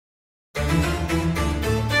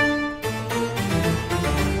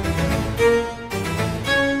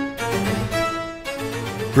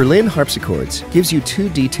Berlin Harpsichords gives you two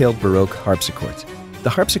detailed baroque harpsichords. The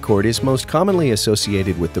harpsichord is most commonly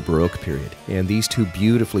associated with the baroque period, and these two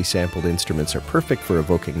beautifully sampled instruments are perfect for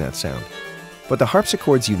evoking that sound. But the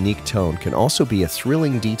harpsichord's unique tone can also be a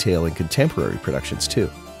thrilling detail in contemporary productions too,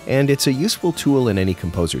 and it's a useful tool in any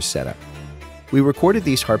composer's setup. We recorded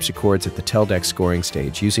these harpsichords at the Teldec scoring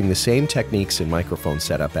stage using the same techniques and microphone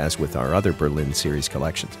setup as with our other Berlin series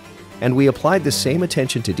collections, and we applied the same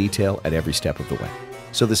attention to detail at every step of the way.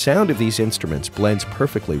 So the sound of these instruments blends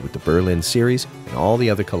perfectly with the Berlin series and all the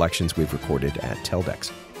other collections we've recorded at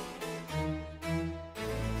Teldec.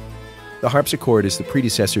 The harpsichord is the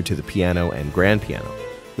predecessor to the piano and grand piano.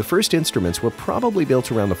 The first instruments were probably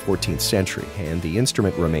built around the 14th century, and the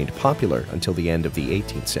instrument remained popular until the end of the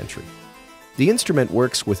 18th century. The instrument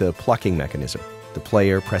works with a plucking mechanism. The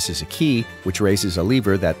player presses a key, which raises a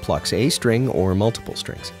lever that plucks a string or multiple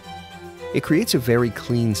strings. It creates a very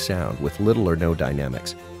clean sound with little or no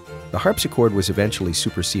dynamics. The harpsichord was eventually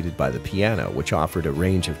superseded by the piano, which offered a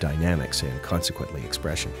range of dynamics and consequently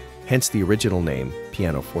expression, hence the original name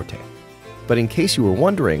pianoforte. But in case you were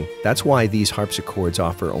wondering, that's why these harpsichords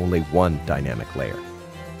offer only one dynamic layer.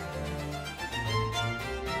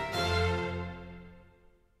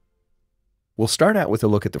 We'll start out with a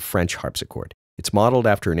look at the French harpsichord. It's modeled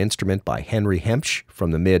after an instrument by Henry Hempsch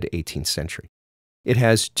from the mid-18th century. It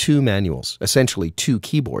has two manuals, essentially two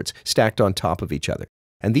keyboards, stacked on top of each other,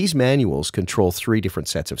 and these manuals control three different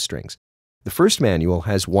sets of strings. The first manual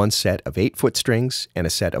has one set of 8-foot strings and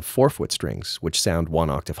a set of 4-foot strings, which sound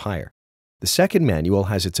one octave higher. The second manual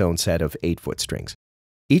has its own set of 8-foot strings.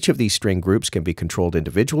 Each of these string groups can be controlled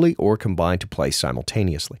individually or combined to play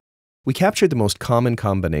simultaneously. We captured the most common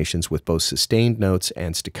combinations with both sustained notes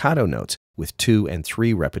and staccato notes with 2 and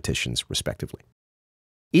 3 repetitions, respectively.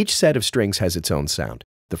 Each set of strings has its own sound.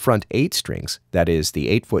 The front 8 strings, that is, the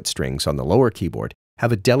 8-foot strings on the lower keyboard,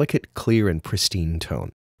 have a delicate, clear, and pristine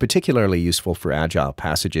tone, particularly useful for agile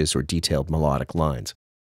passages or detailed melodic lines.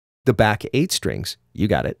 The back 8 strings, you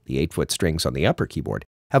got it, the 8-foot strings on the upper keyboard,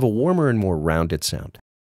 have a warmer and more rounded sound.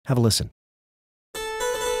 Have a listen.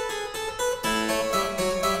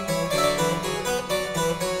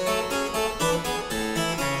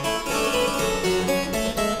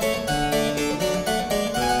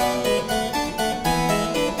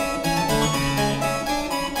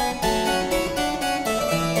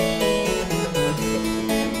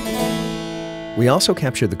 We also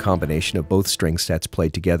captured the combination of both string sets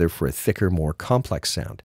played together for a thicker, more complex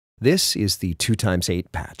sound. This is the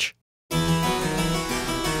 2x8 patch.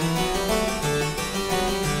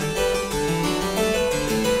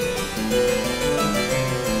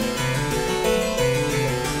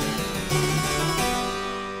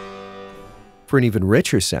 For an even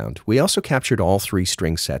richer sound, we also captured all 3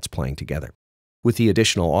 string sets playing together. With the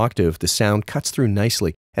additional octave, the sound cuts through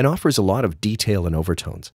nicely and offers a lot of detail and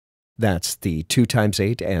overtones. That's the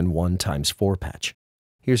 2x8 and 1x4 patch.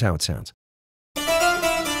 Here's how it sounds.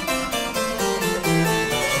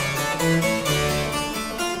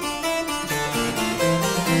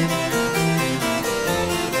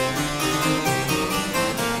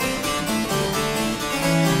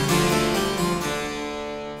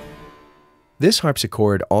 This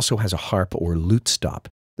harpsichord also has a harp or lute stop.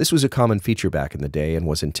 This was a common feature back in the day and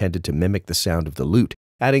was intended to mimic the sound of the lute,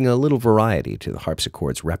 adding a little variety to the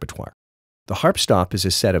harpsichord's repertoire. The harp stop is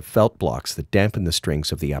a set of felt blocks that dampen the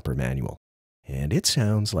strings of the upper manual. And it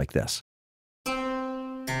sounds like this.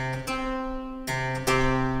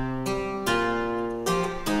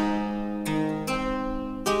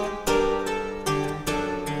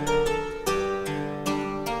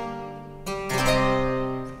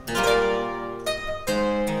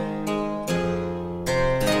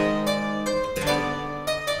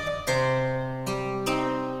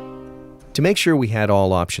 To make sure we had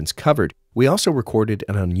all options covered, we also recorded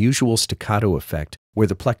an unusual staccato effect where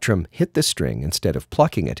the plectrum hit the string instead of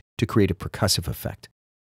plucking it to create a percussive effect.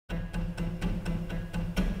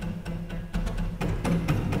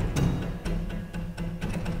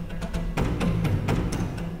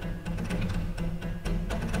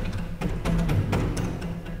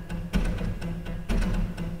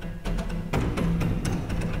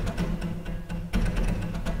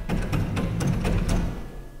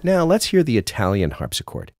 Now let's hear the Italian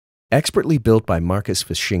harpsichord. Expertly built by Marcus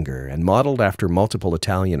Fischinger and modeled after multiple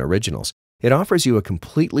Italian originals, it offers you a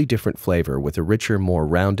completely different flavor with a richer, more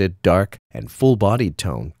rounded, dark, and full-bodied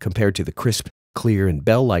tone compared to the crisp, clear, and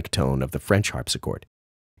bell-like tone of the French harpsichord.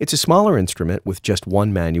 It's a smaller instrument with just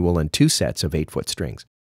one manual and 2 sets of 8-foot strings.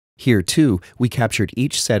 Here, too, we captured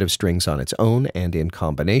each set of strings on its own and in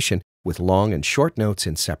combination with long and short notes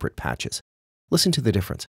in separate patches. Listen to the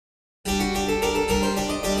difference.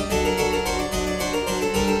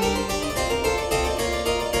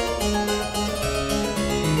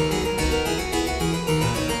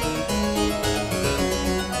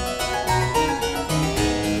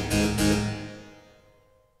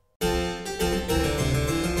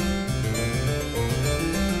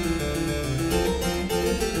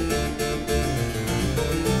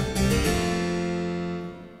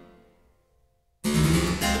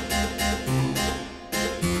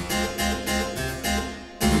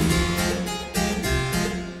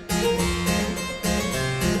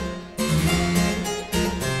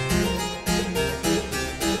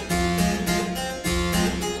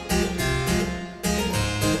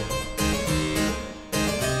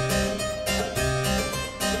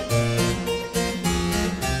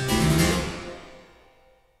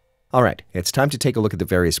 All right, it's time to take a look at the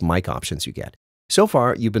various mic options you get. So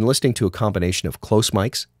far, you've been listening to a combination of close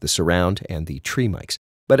mics, the surround, and the tree mics.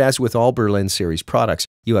 But as with all Berlin series products,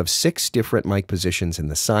 you have 6 different mic positions in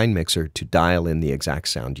the SINE mixer to dial in the exact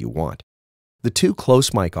sound you want. The 2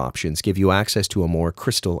 close mic options give you access to a more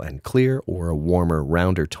crystal and clear or a warmer,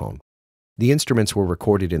 rounder tone. The instruments were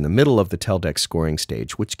recorded in the middle of the Teldec scoring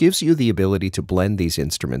stage, which gives you the ability to blend these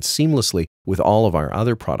instruments seamlessly with all of our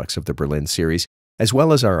other products of the Berlin series, as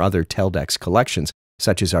well as our other Teldec collections,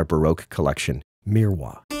 such as our Baroque collection,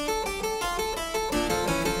 Miroir.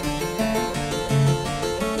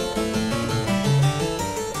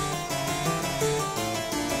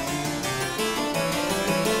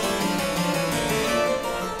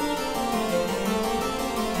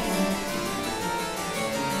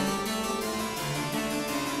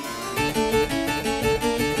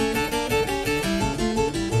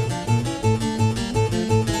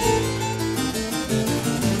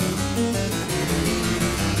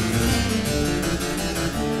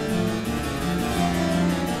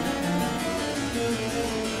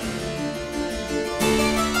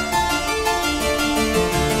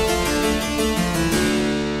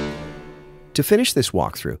 To finish this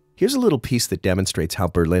walkthrough, here's a little piece that demonstrates how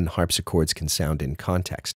Berlin harpsichords can sound in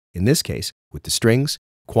context, in this case, with the strings,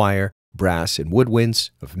 choir, brass, and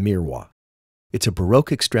woodwinds of Miroir. It's a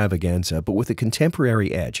Baroque extravaganza, but with a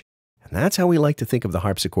contemporary edge, and that's how we like to think of the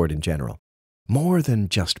harpsichord in general. More than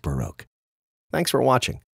just Baroque. Thanks for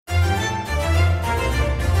watching.